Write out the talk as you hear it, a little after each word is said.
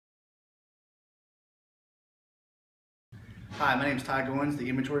Hi, my name is Goins, the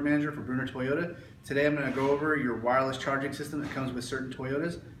inventory manager for Bruner Toyota. Today I'm going to go over your wireless charging system that comes with certain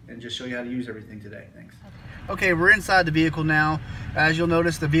Toyotas and just show you how to use everything today. Thanks. Okay, we're inside the vehicle now. As you'll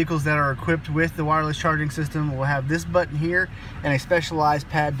notice, the vehicles that are equipped with the wireless charging system will have this button here and a specialized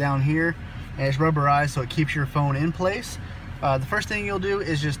pad down here, and it's rubberized so it keeps your phone in place. The first thing you'll do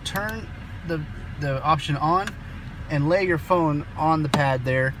is just turn the option on and lay your phone on the pad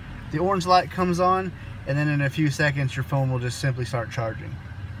there. The orange light comes on, and then in a few seconds your phone will just simply start charging.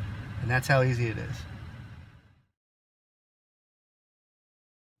 And that's how easy it is.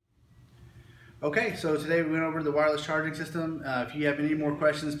 Okay, so today we went over the wireless charging system. If you have any more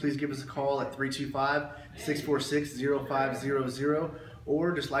questions, please give us a call at 325-646-0500,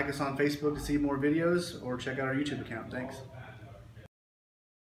 or just like us on Facebook to see more videos, or check out our YouTube account. Thanks.